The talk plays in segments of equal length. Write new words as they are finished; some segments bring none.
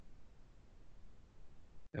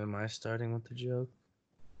Am I starting with the joke?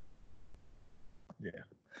 Yeah.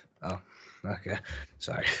 Oh, okay.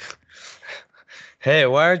 Sorry. Hey,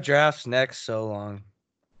 why are giraffes' necks so long?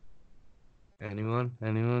 Anyone?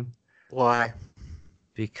 Why?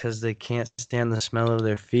 Because they can't stand the smell of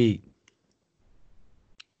their feet.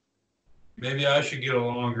 Maybe I should get a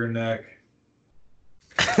longer neck.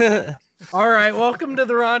 All right, welcome to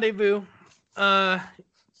the Rendezvous. All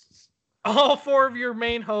four of your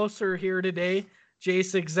main hosts are here today: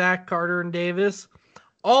 Jacek, Zach, Carter, and Davis.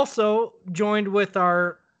 Also joined with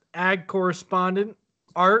our ag correspondent,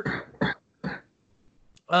 Art.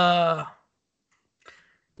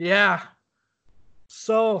 Yeah.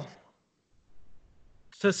 So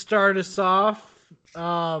to start us off,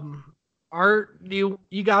 Art, you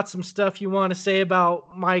got some stuff you want to say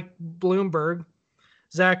about Mike Bloomberg?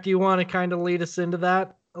 Zach, do you want to kind of lead us into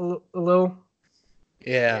that a little?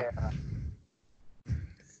 Yeah.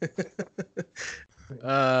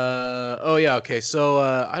 Okay. So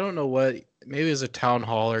I don't know what, maybe it was a town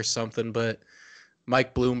hall or something, but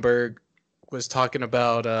Mike Bloomberg was talking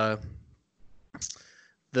about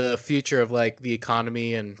the future of like the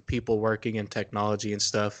economy and people working in technology and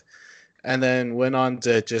stuff, and then went on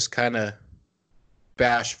to just kind of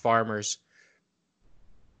bash farmers.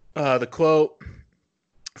 The quote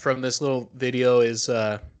from this little video is,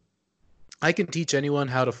 I can teach anyone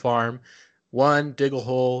how to farm. 1, dig a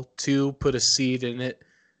hole. 2, put a seed in it.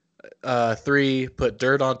 3, put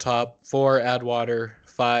dirt on top. 4, add water.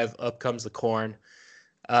 5, up comes the corn.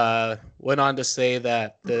 Went on to say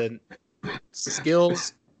that the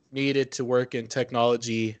skills needed to work in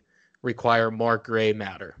technology require more gray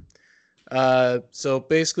matter. So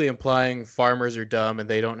basically implying farmers are dumb and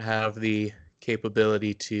they don't have the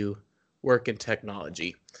capability to work in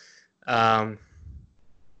technology. I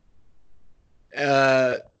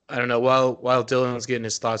don't know. While Dylan's getting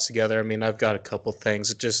his thoughts together, I mean, I've got a couple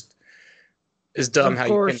things. It just is dumb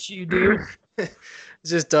how you do. It's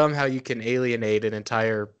just dumb how you can alienate an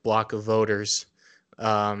entire block of voters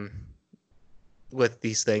with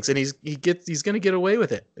these things, and he's going to get away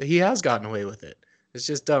with it. He has gotten away with it. It's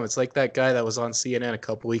just dumb. It's like that guy that was on CNN a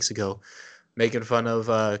couple weeks ago, making fun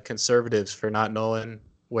of conservatives for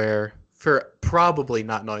probably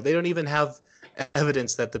not knowing. They don't even have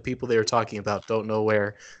evidence that the people they were talking about don't know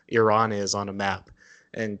where Iran is on a map.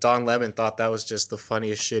 And Don Lemon thought that was just the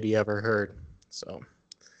funniest shit he ever heard. So,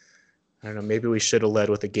 I don't know, maybe we should have led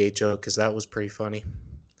with a gay joke because that was pretty funny.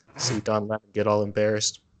 See Don Lemon get all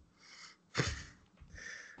embarrassed.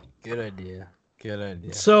 Good idea.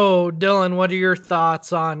 So, Dylan, what are your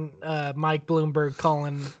thoughts on Mike Bloomberg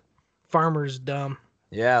calling farmers dumb?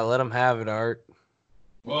 Yeah, let him have it, Art.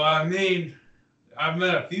 Well, I mean, I've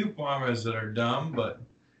met a few farmers that are dumb, but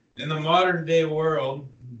in the modern day world,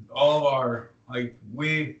 everything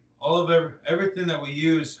that we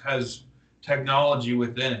use has technology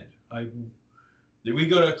within it. Like, we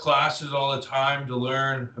go to classes all the time to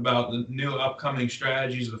learn about the new upcoming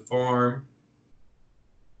strategies of the farm.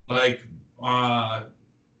 Like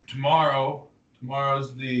tomorrow's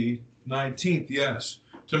the 19th, yes.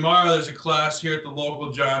 Tomorrow there's a class here at the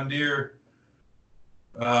local John Deere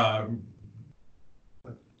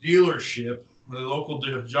dealership, the local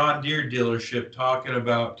John Deere dealership, talking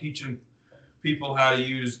about teaching people how to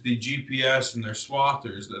use the GPS and their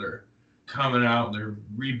swathers that are coming out. And they're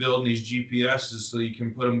rebuilding these GPSs so you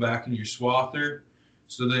can put them back in your swather,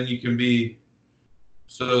 so that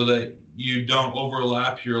you don't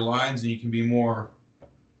overlap your lines and you can be more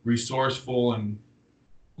resourceful and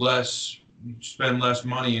spend less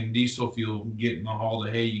money in diesel fuel getting all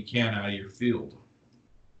the hay you can out of your field.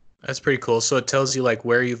 That's pretty cool. So it tells you like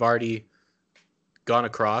where you've already gone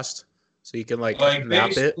across, so you can like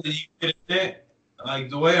map it. You get it. Like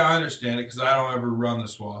the way I understand it, because I don't ever run the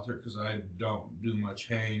swather because I don't do much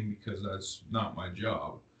haying because that's not my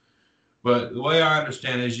job. But the way I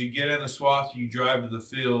understand it is you get in the swather, you drive to the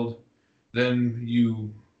field, then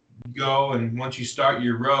you go, and once you start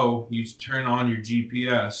your row, you turn on your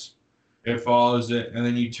GPS. It follows it, and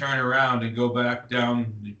then you turn around and go back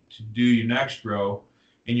down to do your next row,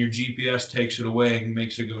 and your GPS takes it away and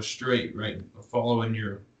makes it go straight, right, following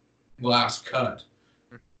your last cut.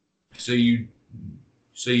 So you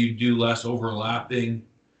do less overlapping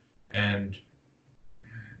and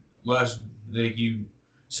less, like, you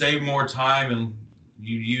save more time and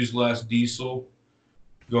you use less diesel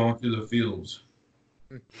going through the fields.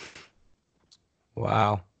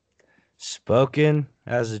 Wow. Spoken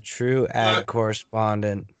as a true ag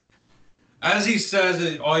correspondent. As he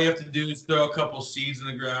says, all you have to do is throw a couple seeds in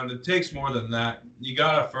the ground. It takes more than that. You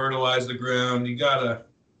got to fertilize the ground. You got to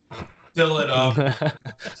fill it up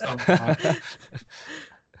sometimes.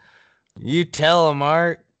 You tell him,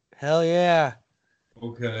 Art. Hell yeah.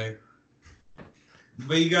 Okay.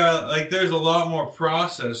 But you got like there's a lot more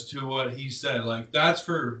process to what he said. Like that's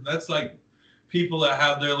like people that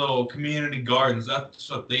have their little community gardens.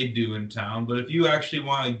 That's what they do in town. But if you actually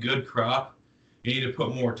want a good crop, you need to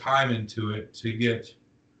put more time into it to get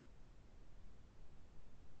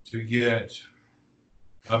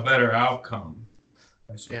a better outcome,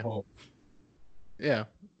 I suppose. Yeah.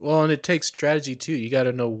 Well, and it takes strategy too. You got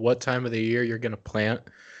to know what time of the year you're going to plant.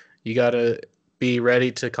 You got to be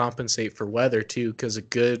ready to compensate for weather too, because a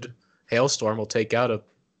good hailstorm will take out a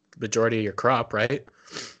majority of your crop, right?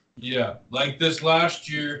 Yeah, like this last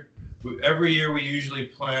year, every year we usually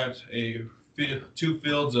plant two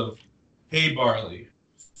fields of hay barley,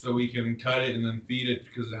 so we can cut it and then feed it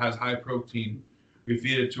because it has high protein. We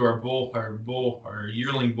feed it to our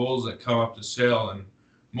yearling bulls that come up to sale in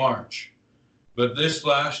March. But this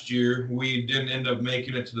last year, we didn't end up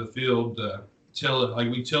making it to the field to till it. Like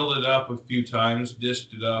we tilled it up a few times,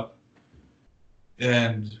 dished it up,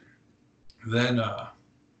 and then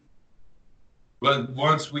but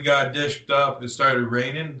once we got dished up, it started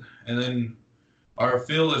raining, and then our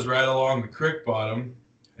field is right along the creek bottom,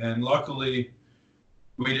 and luckily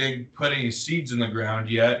we didn't put any seeds in the ground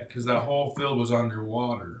yet because that whole field was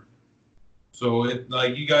underwater. So it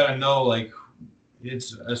like you got to know like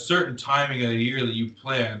it's a certain timing of the year that you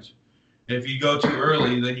plant. And if you go too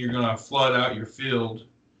early, then you're gonna flood out your field.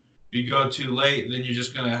 If you go too late, then you're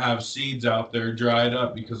just gonna have seeds out there dried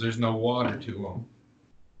up because there's no water to them.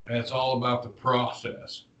 And it's all about the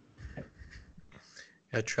process.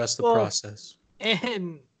 Yeah, trust the Well, process.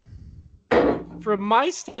 And from my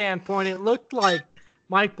standpoint, it looked like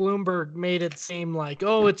Mike Bloomberg made it seem like,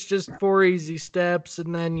 oh, it's just 4 easy steps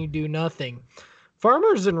and then you do nothing.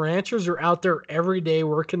 Farmers and ranchers are out there every day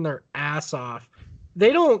working their ass off.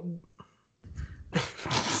 They don't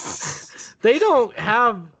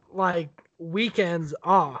have like weekends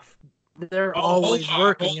off. They're always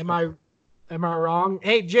working. Am I wrong?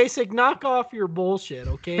 Hey, Jacek, knock off your bullshit,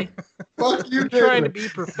 okay? Fuck you, We're trying to David. be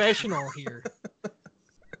professional here.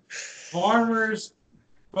 Farmers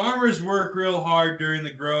work real hard during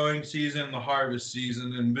the growing season, the harvest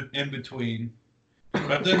season, and in between.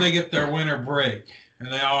 But then they get their winter break,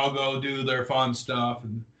 and they all go do their fun stuff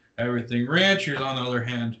and everything. Ranchers, on the other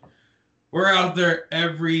hand, we're out there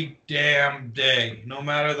every damn day, no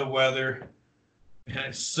matter the weather, and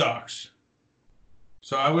it sucks.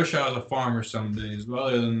 So I wish I was a farmer some days, but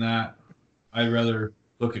other than that, I'd rather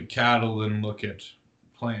look at cattle than look at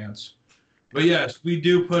plants. But yes, we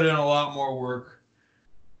do put in a lot more work.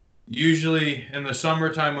 Usually in the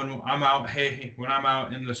summertime when I'm out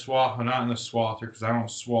in the swath, well, not in the swather because I don't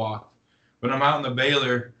swath, but I'm out in the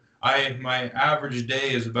baler, my average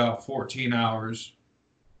day is about 14 hours.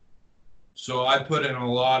 So I put in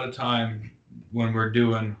a lot of time when we're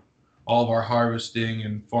doing all of our harvesting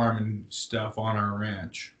and farming stuff on our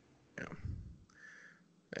ranch.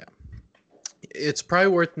 Yeah. It's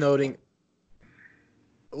probably worth noting.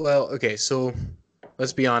 Well, okay, so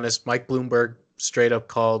let's be honest. Mike Bloomberg straight up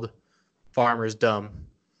called farmers dumb.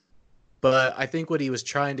 But I think what he was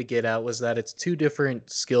trying to get at was that it's two different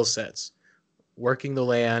skill sets. Working the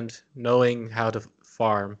land, knowing how to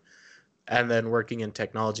farm, and then working in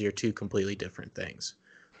technology are two completely different things.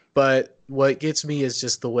 But what gets me is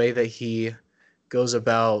just the way that he goes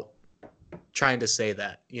about trying to say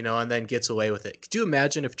that, and then gets away with it. Could you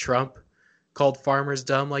imagine if Trump called farmers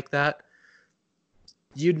dumb like that?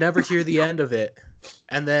 You'd never hear the end of it.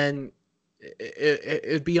 And then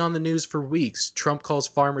it'd be on the news for weeks. Trump calls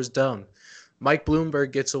farmers dumb. Mike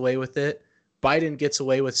Bloomberg gets away with it. Biden gets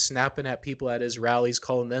away with snapping at people at his rallies,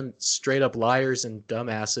 calling them straight up liars and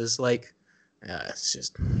dumbasses. Like, it's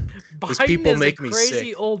just these people make me sick.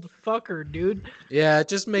 Crazy old fucker, dude. Yeah, it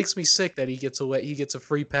just makes me sick that he gets away. He gets a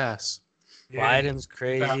free pass. Biden's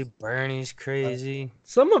crazy. Bernie's crazy.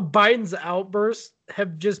 Some of Biden's outbursts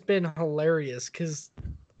have just been hilarious because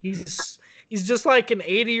he's just like an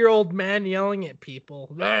 80-year-old man yelling at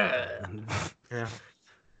people. Yeah.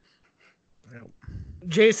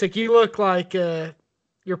 Jacek, you look like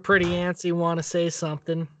you're pretty antsy. Want to say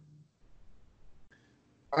something?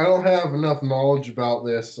 I don't have enough knowledge about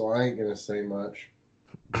this, so I ain't gonna say much.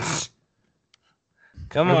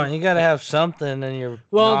 Come on, you gotta have something in your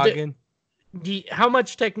Well, noggin. How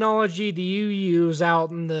much technology do you use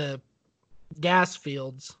out in the gas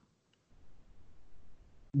fields?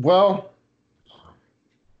 Well,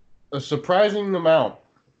 a surprising amount.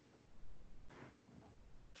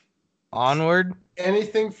 Onward.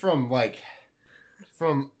 Anything from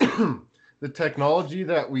the technology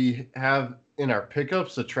that we have in our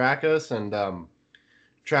pickups to track us and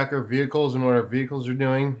track our vehicles and what our vehicles are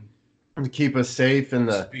doing, to keep us safe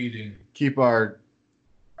and keep our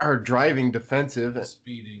driving defensive.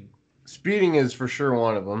 Speeding is for sure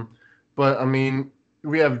one of them. But I mean,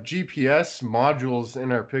 we have GPS modules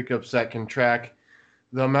in our pickups that can track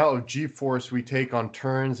the amount of G-force we take on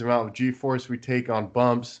turns, the amount of G-force we take on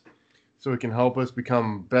bumps, so it can help us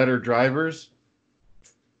become better drivers.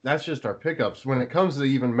 That's just our pickups. When it comes to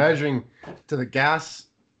even measuring to the gas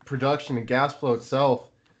production and gas flow itself,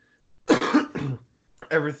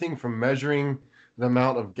 everything from measuring the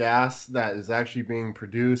amount of gas that is actually being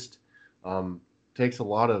produced takes a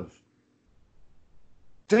lot of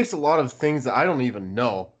things that I don't even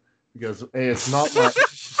know, because it's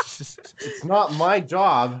not my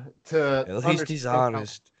job to At least he's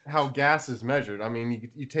honest. How gas is measured. I mean,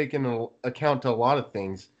 you take into account to a lot of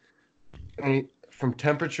things. I mean, from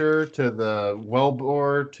temperature to the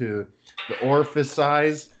wellbore to the orifice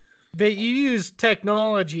size. But you use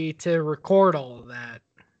technology to record all of that,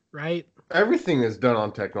 right? Everything is done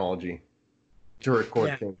on technology to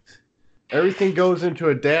record things. Everything goes into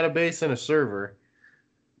a database and a server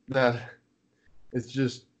that is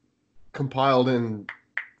just compiled in.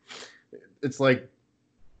 It's like,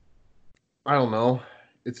 I don't know.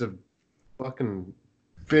 It's a fucking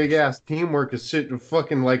big ass teamwork is sitting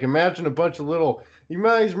fucking, like, imagine a bunch of little. You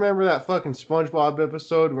guys remember that fucking SpongeBob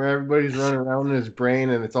episode where everybody's running around in his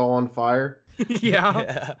brain and it's all on fire?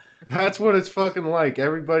 Yeah. That's what it's fucking like.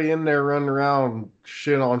 Everybody in there running around,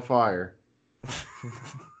 shit on fire.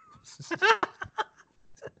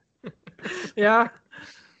 Yeah.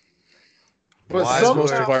 But Why is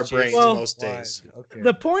most of our brains most days? Okay.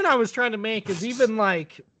 The point I was trying to make is even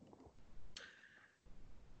like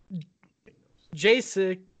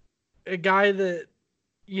Jacek, a guy that,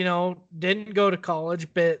 you know, didn't go to college,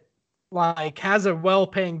 but like has a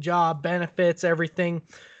well-paying job, benefits, everything.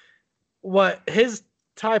 What his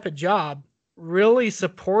type of job really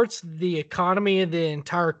supports the economy of the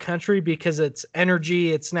entire country because it's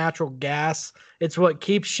energy, it's natural gas, it's what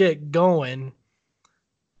keeps shit going.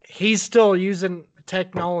 He's still using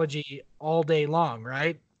technology all day long,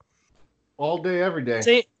 right? All day, every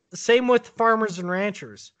day. Same with farmers and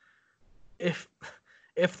ranchers. If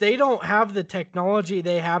they don't have the technology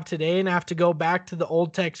they have today and have to go back to the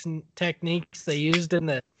old techniques they used in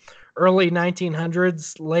the early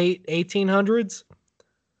 1900s, late 1800s,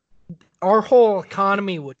 our whole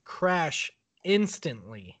economy would crash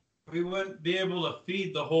instantly. We wouldn't be able to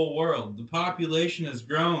feed the whole world. The population has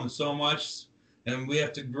grown so much, and we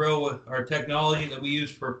have to grow with our technology that we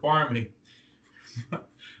use for farming.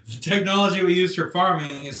 The technology we use for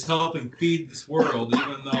farming is helping feed this world,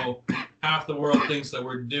 even though half the world thinks that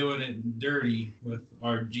we're doing it dirty with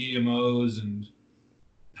our GMOs and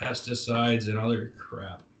pesticides and other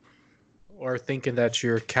crap. Or thinking that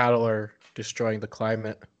your cattle are destroying the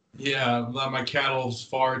climate. Yeah, my cattle's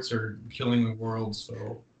farts are killing the world,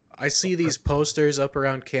 so. I see these posters up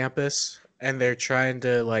around campus, and they're trying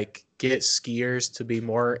to, like, get skiers to be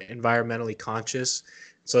more environmentally conscious.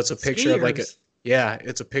 So it's a picture of, like,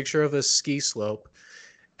 it's a picture of a ski slope,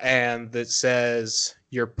 and that says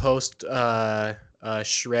your post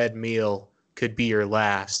shred meal could be your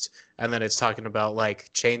last. And then it's talking about, like,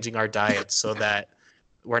 changing our diets so that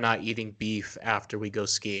we're not eating beef after we go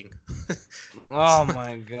skiing. Oh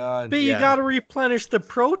my god. But you got to replenish the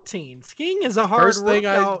protein. Skiing is a hard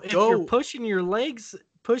workout. If you're pushing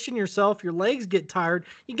yourself, your legs get tired.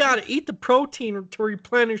 You got to eat the protein to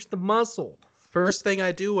replenish the muscle. First thing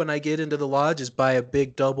I do when I get into the lodge is buy a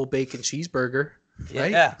big double bacon cheeseburger.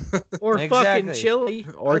 Right? Yeah. Or fucking chili.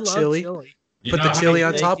 Or chili. Put the chili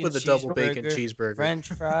on top of the double bacon cheeseburger. French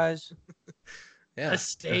fries. A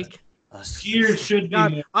steak. Skiers should be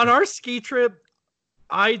on our ski trip.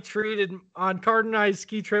 On Cardinized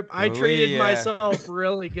ski trip, I treated myself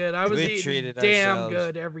really good. I was eating damn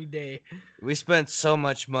good every day. We spent so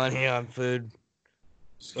much money on food.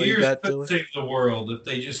 Skiers could save the world if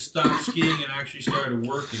they just stopped skiing and actually started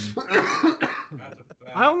working.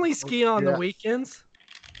 I only ski on the weekends.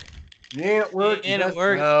 Yeah, it worked.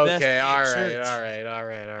 Okay, all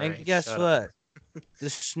right. And guess what? The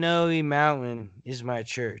snowy mountain is my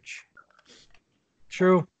church.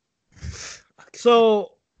 True.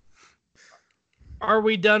 So, are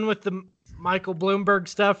we done with the Michael Bloomberg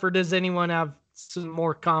stuff, or does anyone have some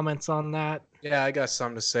more comments on that? Yeah, I got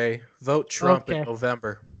something to say. Vote Trump in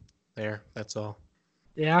November. There, that's all.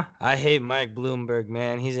 Yeah? I hate Mike Bloomberg,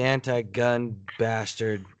 man. He's an anti-gun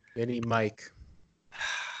bastard. Any Mike.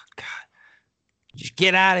 God. Just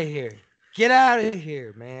get out of here. Get out of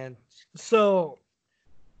here, man. So,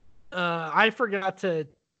 I forgot to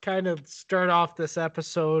kind of start off this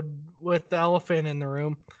episode with the elephant in the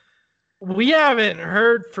room. We haven't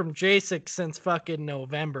heard from Jacek since fucking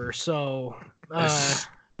November, so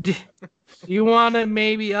do you want to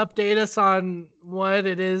maybe update us on what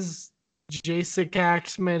it is Jacek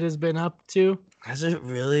Axman has been up to? Has it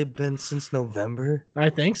really been since November?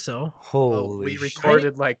 I think so. Well, Holy we shit.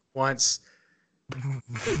 recorded like once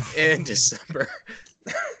in December.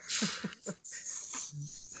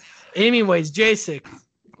 Anyways, Jacek,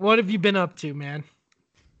 what have you been up to, man?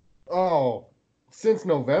 Oh, since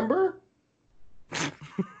November?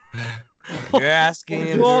 You're asking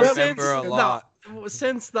him Well, to since remember a lot.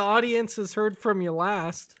 Since the audience has heard from you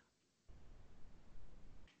last.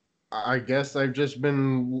 I guess I've just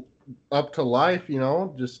been up to life,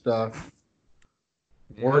 just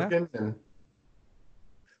working and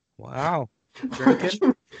Wow.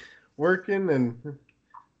 Drinking? working, and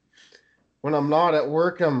when I'm not at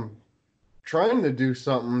work, I'm trying to do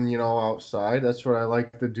something, outside. That's what I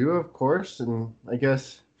like to do, of course. And I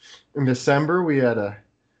guess in December we had a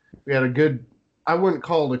good, I wouldn't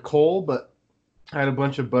call it a coal, but I had a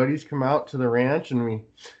bunch of buddies come out to the ranch and we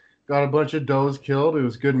got a bunch of does killed. It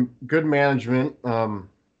was good management.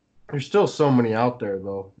 There's still so many out there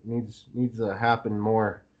though. It needs to happen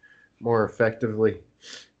more effectively.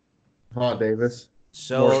 Huh, Davis?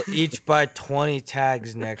 So we'll each buy 20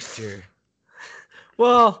 tags next year.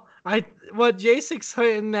 Well, what Jacek's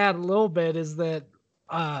hitting at a little bit is that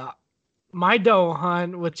my doe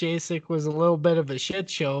hunt with Jacek was a little bit of a shit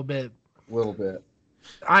show, but A little bit.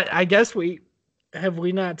 I guess we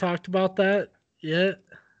not talked about that yet.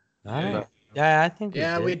 All right. Yeah, I think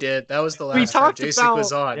Yeah, we we did. did. That was the We last time talked Jacek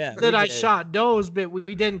was about- on. Yeah. That we I did. shot does, but we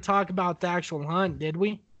didn't talk about the actual hunt, did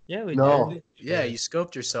we? Yeah, we No. did. Yeah, you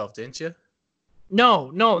scoped yourself, didn't you?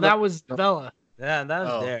 No, that was Vela. Yeah, that was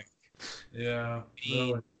Oh. Derek. Yeah.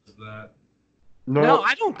 Bean. That. No,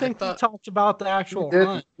 I don't think thought- we talked about the actual We didn't.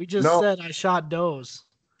 hunt. We just No. said I shot does.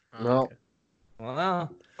 Oh, No. okay. Well,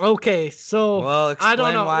 Okay, so explain I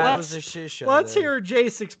don't know. why it Let's- was a shit show. let's then. hear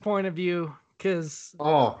Jacek's point of view, because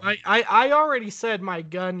Oh, I already said my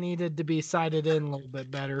gun needed to be sighted in a little bit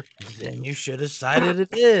better. Then you should have cited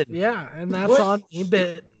it in. Yeah, and that's What? on me,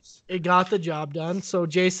 but it got the job done. So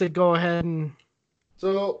Jacek, go ahead and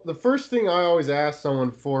so the first thing I always ask someone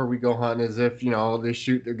before we go hunting is if they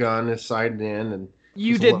shoot their gun, is sighted in, and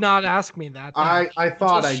you Just did look. not ask me that. I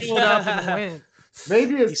thought I just showed up and went.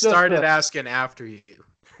 maybe He it's just started asking after you.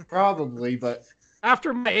 probably, but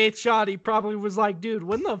After my 8th shot, he probably was like, "Dude,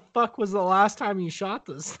 when the fuck was the last time you shot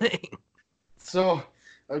this thing?" so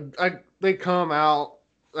they come out,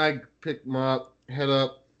 I pick them up, head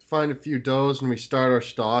up, find a few does, and we start our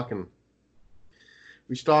stalk, and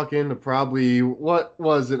we stalk into probably, what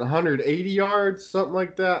was it, 180 yards, something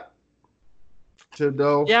like that, to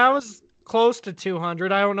doe. Yeah, I was close to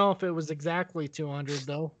 200. I don't know if it was exactly 200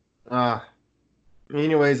 though.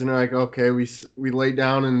 Anyways, and they're like, okay, we lay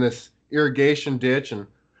down in this irrigation ditch, and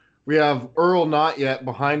we have Earl Not Yet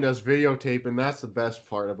behind us videotaping. That's the best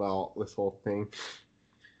part about this whole thing.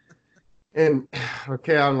 And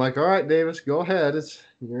okay, I'm like, all right, Davis, go ahead.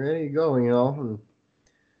 You're ready to go, And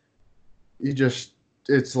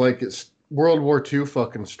it's like it's World War II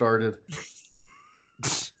fucking started.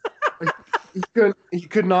 He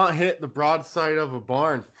could not hit the broadside of a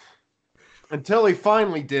barn until he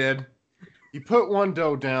finally did. He put one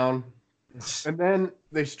doe down, and then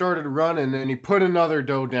they started running, and he put another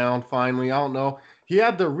doe down finally. I don't know. He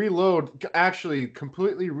had to reload, actually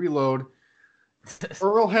completely reload.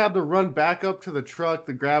 Earl had to run back up to the truck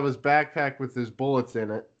to grab his backpack with his bullets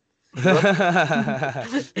in it.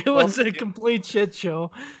 It was a complete shit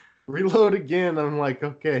show. Reload again. I'm like,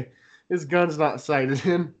 okay, his gun's not sighted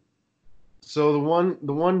in. So the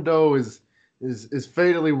one doe is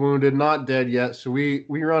fatally wounded, not dead yet. So we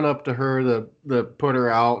run up to her to put her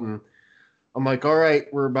out, and I'm like, all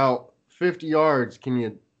right, we're about 50 yards. Can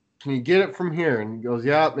you get it from here? And he goes,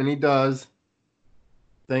 yeah, and he does.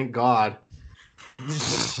 Thank God.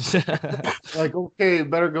 Like, okay,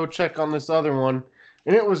 better go check on this other one.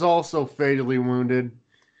 And it was also fatally wounded.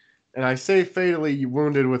 And I say fatally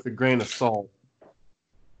wounded with a grain of salt.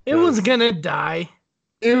 It was gonna die.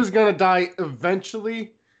 It was gonna die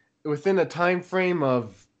eventually, within a time frame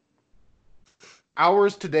of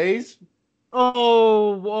hours to days.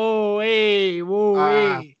 Whoa, hey.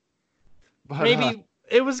 But, Maybe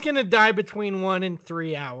it was gonna die between 1 and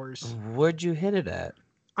 3 hours. Where'd you hit it at?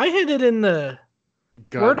 I hit it in the.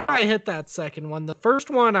 God. Where did I hit that second one? The first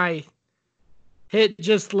one I hit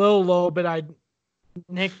just a little low, but I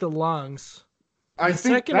nicked the lungs. I the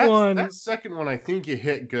think second that one- second one, I think you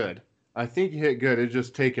hit good. It's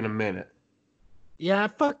just taking a minute. Yeah,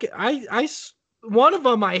 fuck it. One of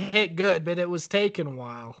them I hit good, but it was taking a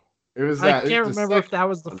while. It was I that. can't It was the remember if second that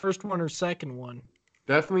was the one. first one or second one.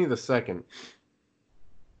 Definitely the second.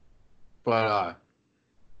 But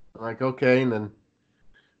I'm like, okay, and then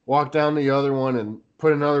walk down the other one and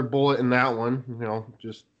put another bullet in that one.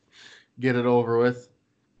 Just get it over with.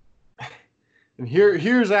 And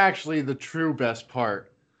here's actually the true best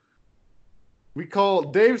part. We call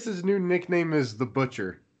Davis's new nickname is the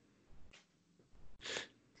Butcher.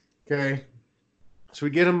 Okay. So we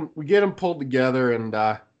get him pulled together and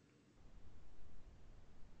like,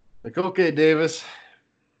 okay, Davis,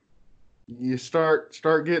 you start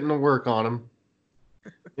getting to work on him.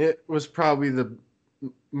 It was probably the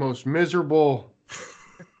most miserable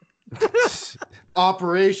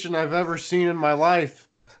operation I've ever seen in my life.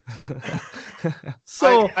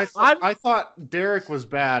 So I thought Derek was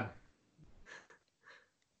bad.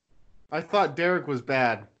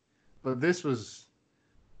 But this was.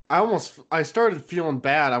 I started feeling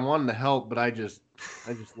bad. I wanted to help, but I just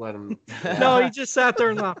let him. No, he just sat there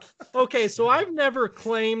and laughed. Okay, so I've never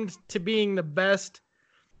claimed to being the best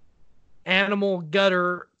animal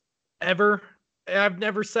gutter ever. I've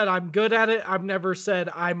never said I'm good at it. I've never said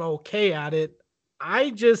I'm okay at it. I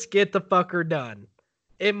just get the fucker done.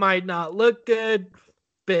 It might not look good,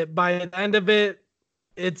 but by the end of it,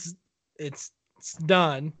 it's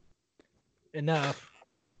done. Enough.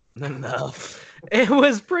 It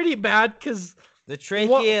was pretty bad because The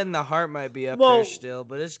trachea and the heart might be up there still,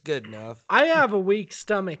 but it's good enough. I have a weak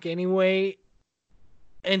stomach anyway.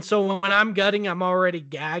 And so when I'm gutting, I'm already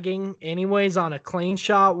gagging anyways on a clean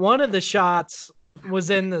shot. One of the shots was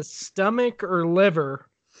in the stomach or liver.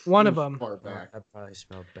 One of them. Far back. That probably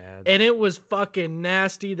smelled bad. And it was fucking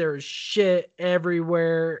nasty. There's shit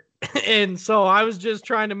everywhere. And so I was just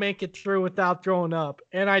trying to make it through without throwing up.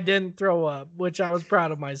 And I didn't throw up, which I was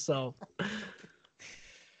proud of myself.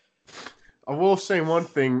 I will say one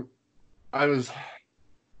thing. I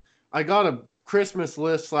got a Christmas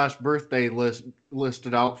list / birthday list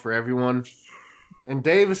listed out for everyone. And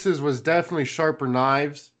Davis's was definitely sharper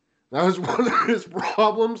knives. That was one of his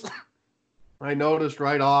problems. I noticed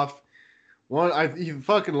right off. He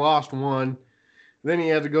fucking lost one. Then he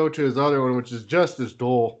had to go to his other one, which is just as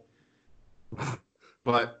dull.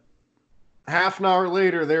 But half an hour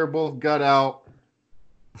later, they were both gut out.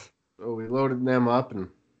 So we loaded them up and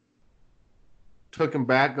took them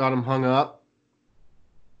back, got them hung up.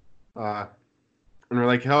 And we're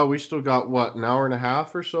like, hell, we still got, an hour and a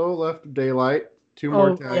half or so left of daylight. 2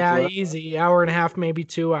 more tags left. Easy. Hour and a half, maybe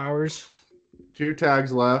 2 hours. 2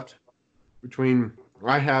 tags left. Between,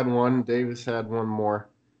 I had one, Davis had one more.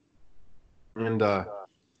 And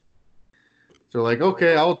so like,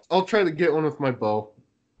 okay, I'll try to get one with my bow.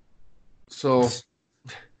 So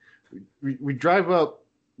we drive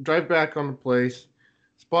back on the place,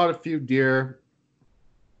 spot a few deer.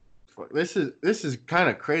 This is kind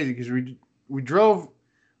of crazy because we drove,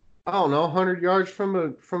 I don't know, 100 yards from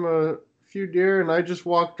a few deer, and I just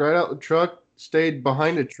walked right out the truck, stayed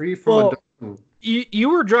behind a tree from a. You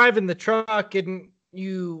were driving the truck, and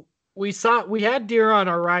we had deer on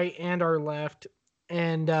our right and our left,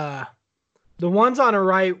 and the ones on our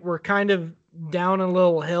right were kind of down a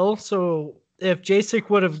little hill. So if Jacek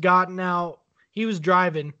would have gotten out, he was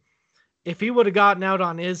driving. If he would have gotten out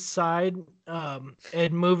on his side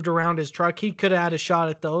and moved around his truck, he could have had a shot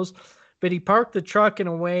at those. But he parked the truck in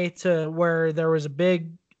a way to where there was a big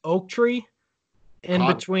oak tree in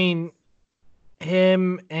between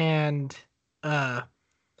him and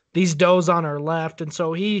these does on our left. And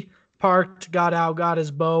so he parked, got out, got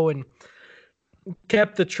his bow, and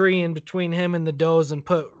kept the tree in between him and the does and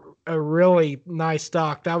put a really nice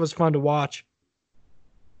stock. That was fun to watch.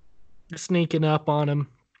 Sneaking up on him.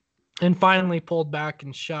 And finally pulled back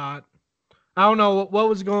and shot. I don't know what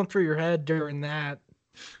was going through your head during that.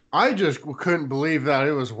 I just couldn't believe that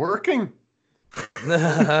it was working.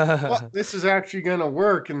 This is actually going to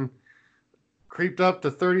work, and creeped up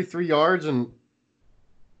to 33 yards and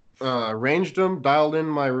ranged them, dialed in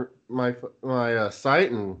my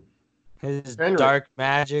sight, and his dark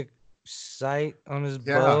magic sight on his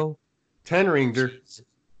bow. 10 ringed her,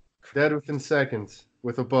 dead within seconds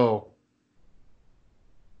with a bow.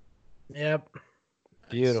 Yep.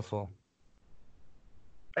 Beautiful.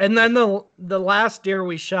 And then the last deer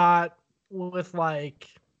we shot with like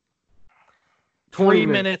 3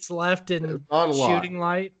 minutes left in shooting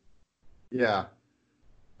light. Yeah.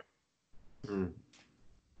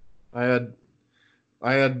 I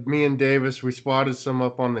had me and Davis, we spotted some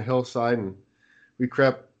up on the hillside, and we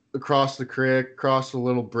crept across the creek, across the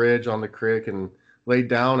little bridge on the creek, and laid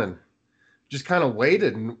down and just kind of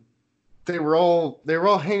waited. And they were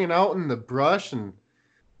all hanging out in the brush, and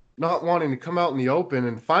not wanting to come out in the open.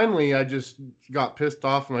 And finally, I just got pissed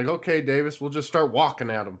off. I'm like, okay, Davis, we'll just start walking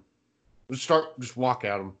at them. Just walk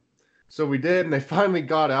at them. So we did, and they finally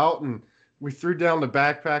got out, and we threw down the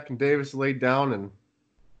backpack, and Davis laid down and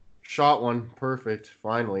shot one. Perfect.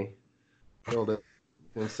 Finally. Killed it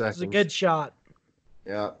in seconds. It was a good shot.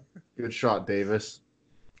 Yeah. Good shot, Davis.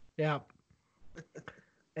 Yeah.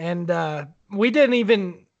 And we didn't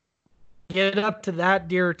even get up to that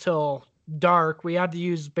deer till dark. We had to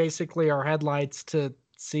use basically our headlights to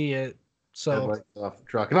see it. So Headlights off the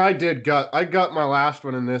truck. And I got my last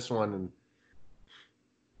one in this one, and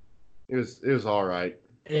it was all right.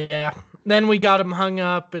 yeah. Then we got him hung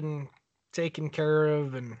up and taken care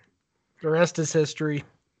of, and the rest is history.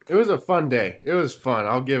 It was a fun day. It was fun.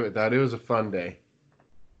 I'll give it that. It was a fun day.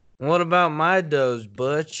 What about my does,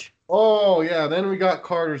 Butch? Oh yeah, then we got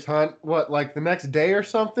Carter's hunt. What, like the next day or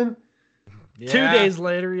something? Yeah. 2 days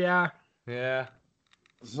later, yeah. Yeah.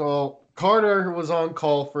 So Carter was on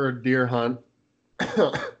call for a deer hunt,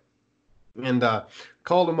 and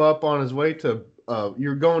called him up on his way to.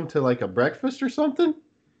 You're going to like a breakfast or something?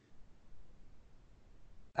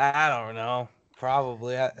 I don't know.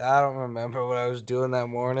 Probably. I don't remember what I was doing that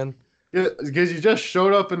morning. Yeah, because you just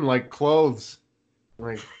showed up in like clothes.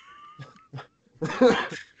 Like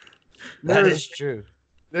That is true.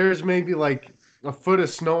 There's maybe like a foot of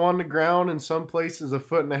snow on the ground, in some places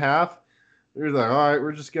 1.5 feet. They're like, all right,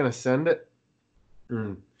 we're just gonna send it.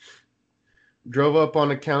 Drove up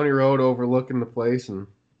on a county road overlooking the place and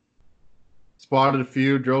spotted a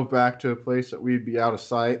few. Drove back to a place that we'd be out of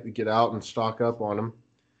sight. We get out and stock up on them.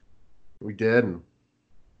 We did. And I'm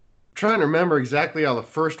trying to remember exactly how the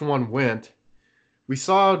first one went. We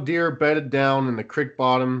saw a deer bedded down in the creek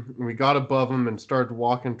bottom, and we got above them and started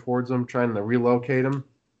walking towards them, trying to relocate them.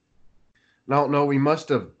 And I don't know, we must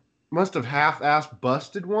have half-assed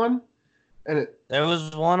busted one, and There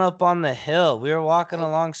was one up on the hill. We were walking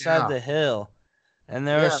alongside the hill, and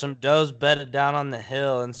there were some does bedded down on the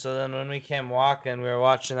hill. And so then when we came walking, we were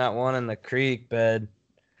watching that one in the creek bed,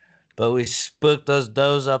 but we spooked those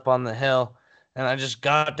does up on the hill, and I just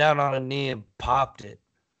got down on a knee and popped it.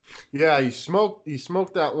 yeah, he smoked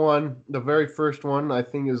that one, the very first one. I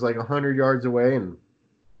think it was like 100 yards away, and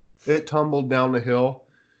it tumbled down the hill.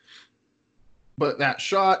 But that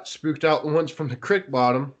shot spooked out the ones from the creek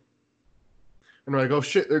bottom. And we're like, oh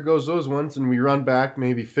shit, there goes those ones. And we run back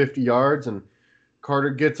maybe 50 yards, and Carter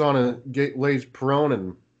gets on lays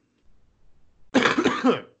prone,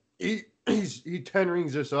 and he 10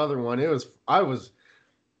 rings this other one.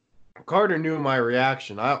 Carter knew my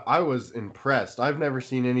reaction. I was impressed. I've never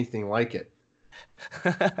seen anything like it.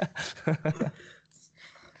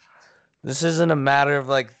 This isn't a matter of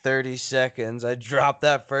like 30 seconds. I dropped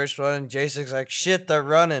that first one, and Jacek's like, shit, they're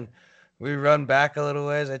running. We run back a little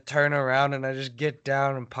ways. I turn around, and I just get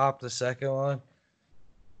down and pop the second one.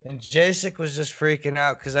 And Jacek was just freaking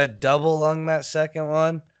out because I double lunged that second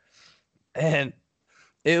one. And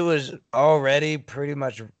it was already pretty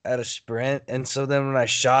much at a sprint. And so then when I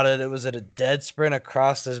shot it, it was at a dead sprint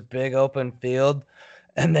across this big open field.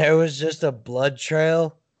 And there was just a blood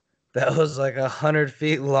trail that was like 100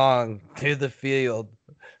 feet long through the field.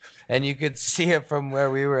 And you could see it from where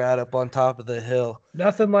we were at up on top of the hill.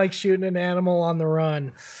 Nothing like shooting an animal on the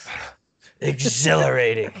run.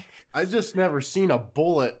 Exhilarating. I just never seen a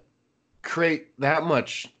bullet create that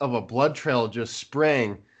much of a blood trail just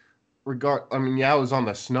spraying. I mean, yeah, I was on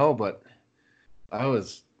the snow, but I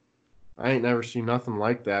ain't never seen nothing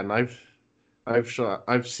like that. And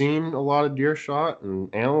I've seen a lot of deer shot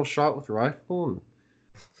and animals shot with a rifle, and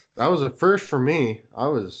that was a first for me.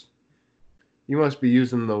 You must be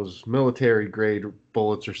using those military grade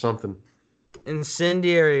bullets or something.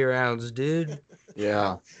 Incendiary rounds, dude.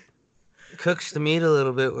 Yeah. Cooks the meat a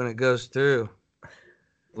little bit when it goes through.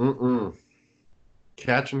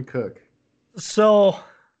 Catch and cook. So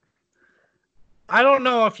I don't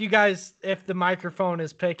know if the microphone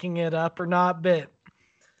is picking it up or not, but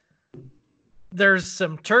there's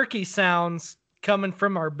some turkey sounds coming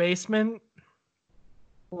from our basement,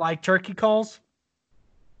 like turkey calls.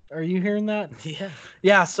 Are you hearing that? Yeah.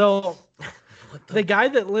 Yeah, so the guy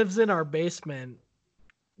that lives in our basement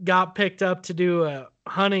got picked up to do a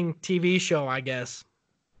hunting TV show, I guess.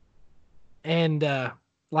 And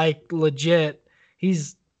like legit,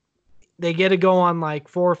 they get to go on like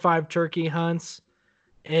 4 or 5 turkey hunts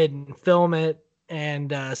and film it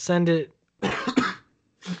and send it.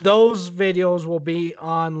 Those videos will be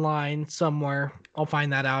online somewhere. I'll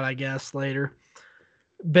find that out, I guess, later.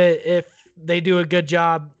 But if they do a good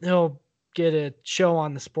job, he'll get a show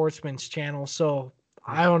on the Sportsman's channel. So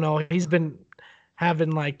I don't know. He's been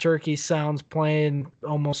having like turkey sounds playing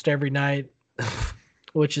almost every night.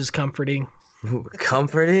 which is comforting.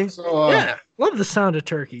 Comforting? So, Yeah, love the sound of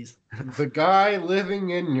turkeys. the guy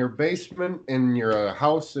living in your basement in your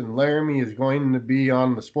house in Laramie is going to be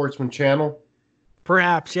on the Sportsman Channel.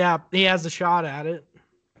 Perhaps, yeah, he has a shot at it.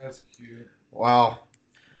 That's cute. Wow.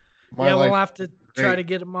 Yeah, we'll life have to is try great. to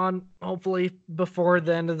get him on hopefully before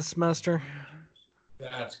the end of the semester.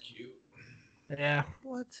 That's cute. Yeah.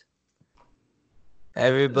 What?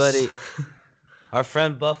 Everybody, our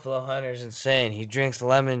friend Buffalo Hunter's insane. He drinks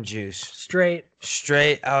lemon juice Straight.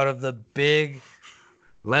 straight out of the big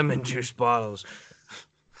lemon juice bottles.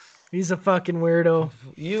 He's a fucking weirdo.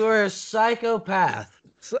 You are a psychopath.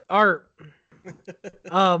 Art.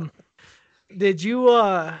 Did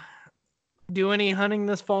you do any hunting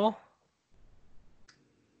this fall?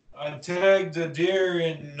 I tagged a deer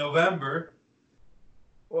in November.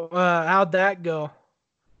 How'd that go?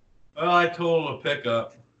 Well, I totaled a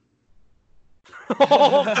pickup.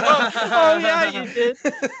 Oh yeah, you did.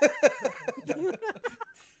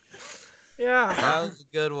 Yeah. That was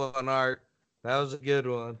a good one, Art. That was a good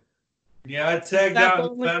one. Yeah, I tagged That's out in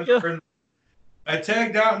only November. I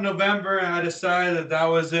tagged out in November, and I decided that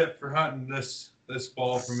was it for hunting this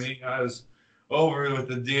fall for me. I was over with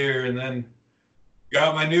the deer, and then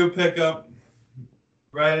got my new pickup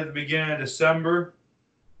right at the beginning of December.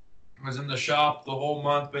 I was in the shop the whole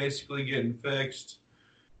month, basically getting fixed,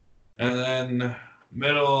 and then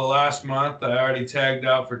middle of last month, I already tagged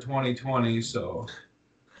out for 2020.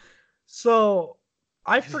 So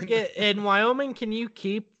I forget, in Wyoming, can you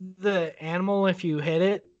keep the animal if you hit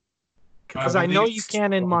it? Because I know you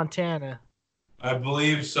can in Montana. I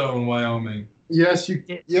believe so in Wyoming. Yes, you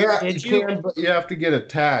Did you can, but you have to get a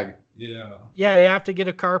tag. Yeah. Yeah, you have to get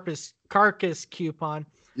a carcass coupon.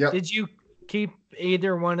 Yep. Did you keep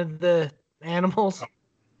either one of the animals?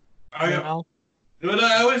 No? What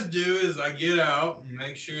I always do is I get out and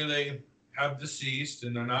make sure they have deceased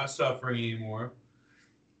and they're not suffering anymore.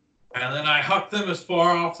 And then I huck them as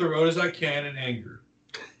far off the road as I can in anger.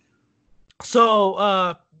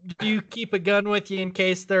 So, do you keep a gun with you in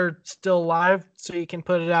case they're still alive so you can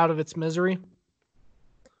put it out of its misery?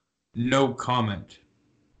 No comment.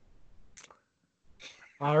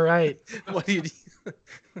 All right. What do you do?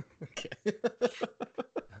 Okay.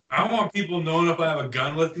 I don't want people knowing if I have a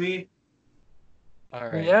gun with me. All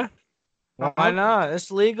right. Yeah. Why not?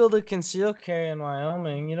 It's legal to conceal carry in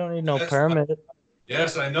Wyoming. You don't need no Yes, permit.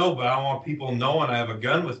 Yes, I know, but I don't want people knowing I have a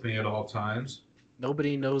gun with me at all times.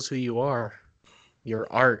 Nobody knows who you are. You're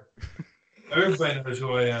Art. Everybody knows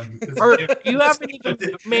who I am. because Or they- you haven't even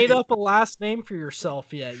made up a last name for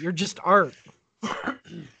yourself yet. You're just Art.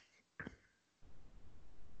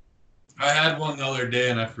 I had one the other day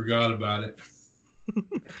and I forgot about it.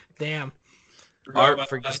 Damn. Forgot Art about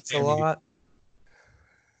forgets last a name. lot.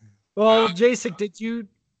 Well, Jacek, did you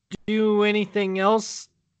do anything else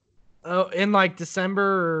in like December?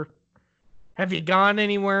 Or have you gone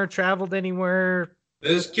anywhere, traveled anywhere?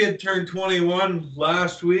 This kid turned 21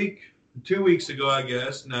 last week, 2 weeks ago, I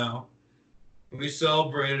guess. Now we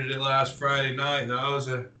celebrated it last Friday night. That was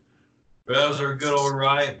a good old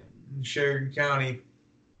riot in Sheridan County.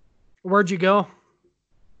 Where'd you go?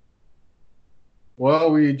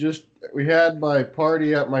 Well, we had my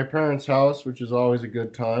party at my parents' house, which is always a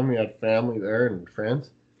good time. We had family there and friends.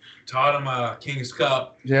 Taught him a King's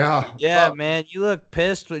Cup. Yeah. Yeah, man, you look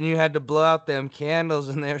pissed when you had to blow out them candles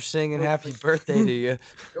and they were singing happy birthday to you.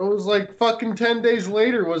 It was like fucking 10 days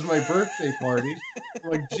later was my birthday party. I'm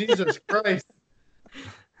like, Jesus Christ.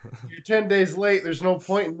 You're 10 days late. There's no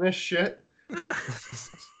point in this shit.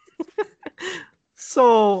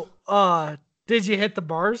 So, did you hit the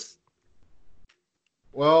bars?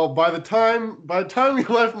 Well, by the time we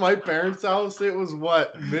left my parents' house, it was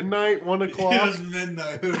what, midnight, 1 It o'clock. was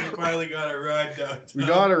midnight. We finally got a ride down. We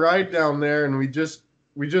got a ride down there, and we just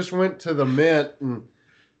went to the Mint and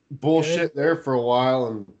bullshit there for a while.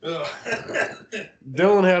 And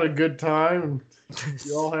Dylan had a good time. And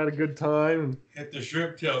we all had a good time. And Hit the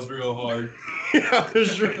shrimp tails real hard. yeah, the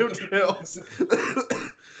shrimp tails.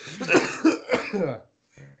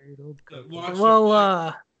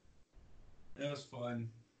 Well, It was fun.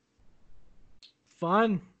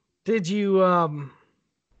 fun. Did you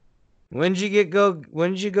When did you go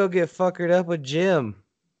get fuckered up with Jim?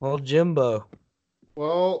 Old Jimbo.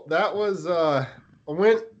 Well, that was I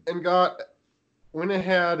went and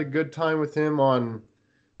had a good time with him on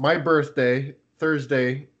my birthday,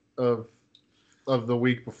 Thursday of the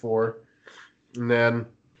week before. And then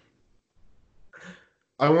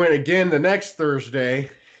I went again the next Thursday.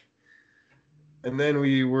 And then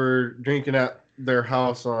we were drinking at their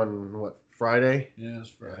house on Friday? Yeah, it was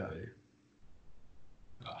Friday.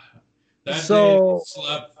 That So- day I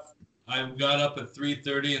slept I got up at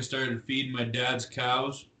 3:30 and started feeding my dad's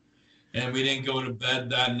cows, and we didn't go to bed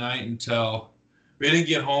that night until we didn't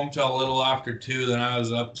get home till a little after 2. Then I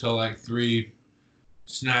was up till like 3,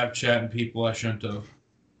 Snapchatting people I shouldn't have.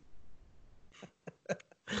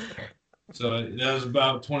 So that was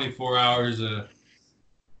about 24 hours of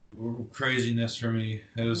craziness for me.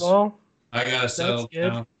 It was. Well, I gotta settle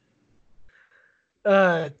down.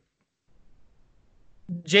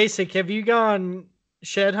 Jacek, have you gone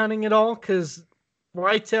shed hunting at all? Because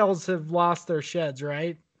whitetails have lost their sheds,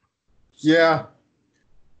 right? Yeah.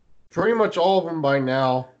 Pretty much all of them by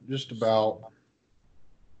now, just about.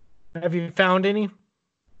 Have you found any?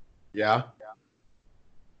 Yeah.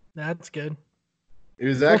 That's good. It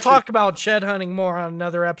was We'll actually, talk about shed hunting more on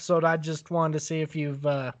another episode. I just wanted to see if you've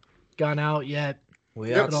gone out yet. We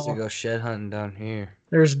Yep. have to go shed hunting down here.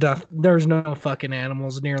 There's no fucking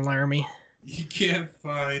animals near Laramie. You can't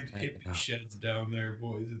find hippie sheds down there,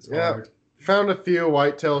 boys. It's Yeah. hard. found a few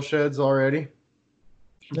whitetail sheds already.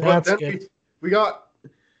 That's then good. we got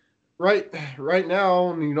right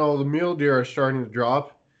now, you know, the mule deer are starting to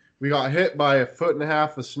drop. We got hit by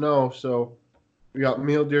 1.5 feet of snow, so we got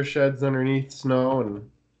mule deer sheds underneath snow, and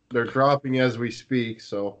they're dropping as we speak.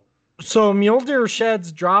 So Mule deer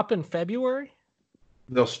sheds drop in February,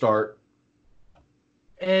 they'll start.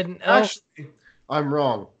 and Actually, I'm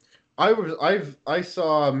wrong. I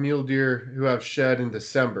saw a mule deer who have shed in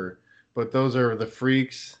December, but those are the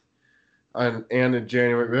freaks. And in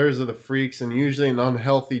January, those are the freaks, and usually an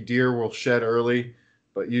unhealthy deer will shed early,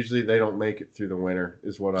 but usually they don't make it through the winter,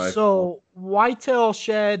 is what I. So whitetail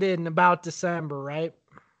shed in about December, right?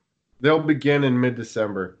 They'll begin in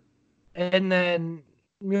mid-December. And then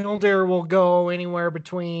mule deer will go anywhere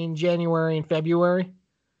between January and February,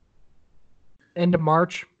 into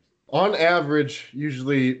March. On average,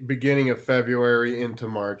 usually beginning of February into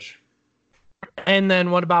March. And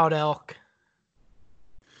then what about elk?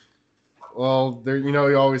 Well, there, you know,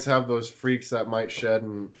 you always have those freaks that might shed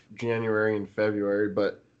in January and February,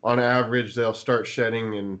 but on average, they'll start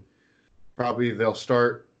shedding, and probably they'll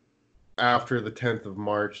start after the 10th of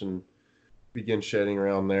March and begin shedding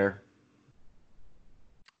around there.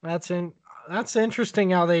 That's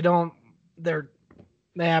interesting how they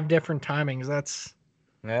have different timings. It's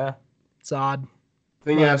odd.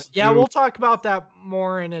 We'll talk about that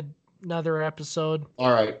more in another episode.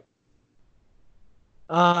 All right.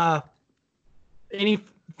 Any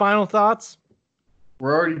final thoughts?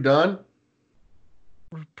 We're already done.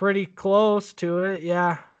 We're pretty close to it,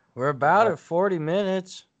 yeah. We're about at 40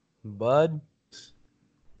 minutes, bud.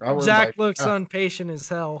 Zach looks impatient as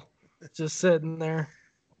hell, just sitting there.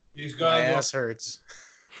 He's got my ass hurts.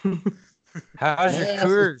 How's your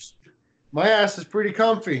cruise? My ass is pretty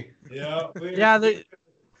comfy. Yeah.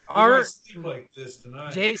 Our sleep like this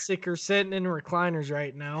tonight. Jacek are sitting in recliners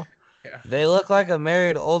right now. Yeah. They look like a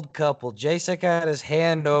married old couple. Jacek had his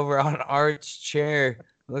hand over on Art's chair.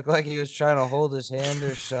 Looked like he was trying to hold his hand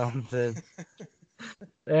or something.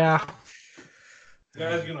 Yeah. This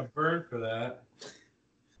guy's gonna burn for that.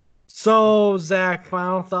 So, Zach,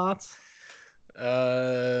 final thoughts?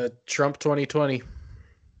 Trump 2020.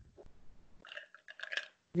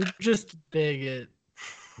 You're just a bigot.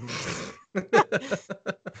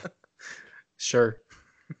 Sure.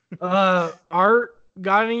 Art,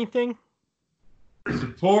 got anything?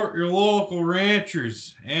 Support your local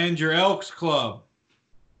ranchers and your Elks Club.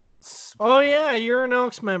 Oh yeah, you're an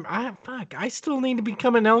Elks member. I still need to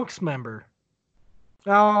become an Elks member.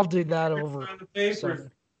 I'll do that over. On the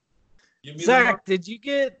paper. Zach, did you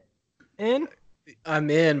get in? I'm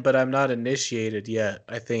in, but I'm not initiated yet,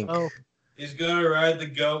 I think. Oh, He's gonna ride the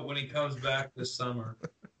goat when he comes back this summer.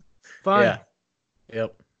 fun. Yeah.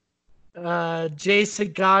 Yep.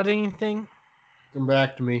 Jason, got anything? Come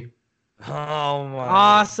back to me. Oh my.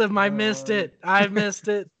 Awesome. I missed it. Why,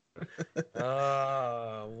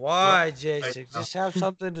 Jacek? Just have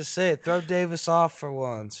something to say. Throw Davis off for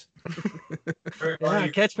once. Yeah,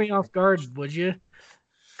 catch me off guard, would you?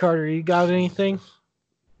 Carter, you got anything?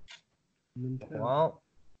 Well,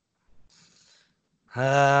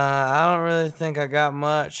 I don't really think I got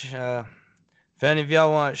much. If any of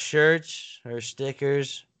y'all want shirts or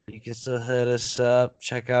stickers, you can still hit us up.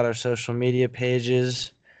 Check out our social media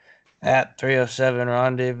pages at 307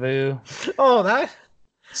 Rendezvous. Oh, that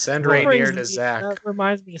Send that Rainier brings to me- Zach. That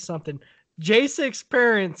reminds me of something. Jacek's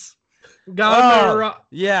parents got him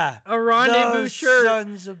Yeah. a rendezvous Those shirt.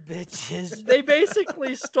 sons of bitches. They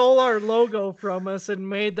basically stole our logo from us and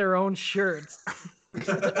made their own shirts.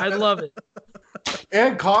 I love it.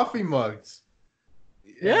 And coffee mugs.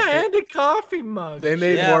 Yeah, and a coffee mug. They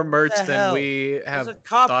made Yeah, more what merch the than hell? we There's have a thought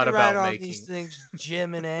copyright about on making. these things,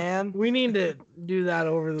 Jim and Ann. We need to do that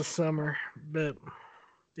over the summer, but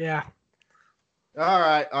yeah. All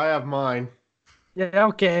right, I have mine. Yeah,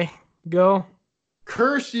 okay. Go.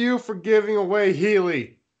 Curse you for giving away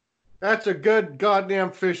Healy. That's a good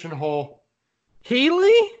goddamn fishing hole.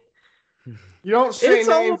 Healy? You don't say It's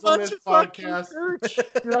all a names on bunch this of fucking podcast. church.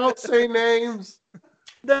 You don't say names.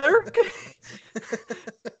 They're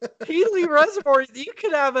Healy Reservoir. You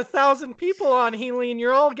could have 1,000 people on Healy, and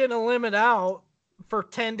you're all getting a limit out for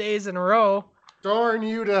 10 days in a row. Darn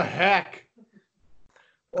you to heck.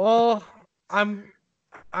 Well,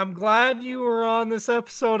 I'm glad you were on this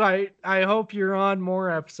episode. I hope you're on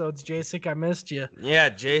more episodes, Jacek. I missed you.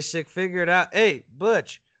 Yeah, Jacek, figure it out. Hey,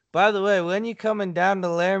 Butch, by the way, when you coming down to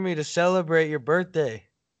Laramie to celebrate your birthday?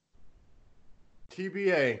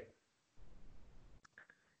 TBA.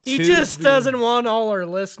 He just doesn't want all our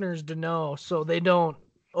listeners to know, so they don't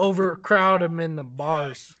overcrowd him in the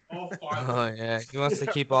bars. Oh, yeah. He wants to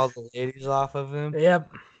keep all the ladies off of him.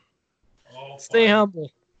 Yep. Stay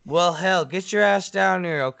humble. Well, hell, get your ass down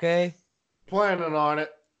here, okay? Planning on it.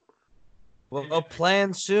 Well,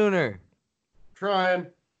 plan sooner. Trying.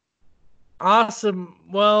 Awesome.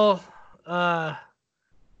 Well,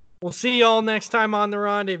 we'll see y'all next time on the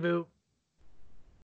Rendezvous.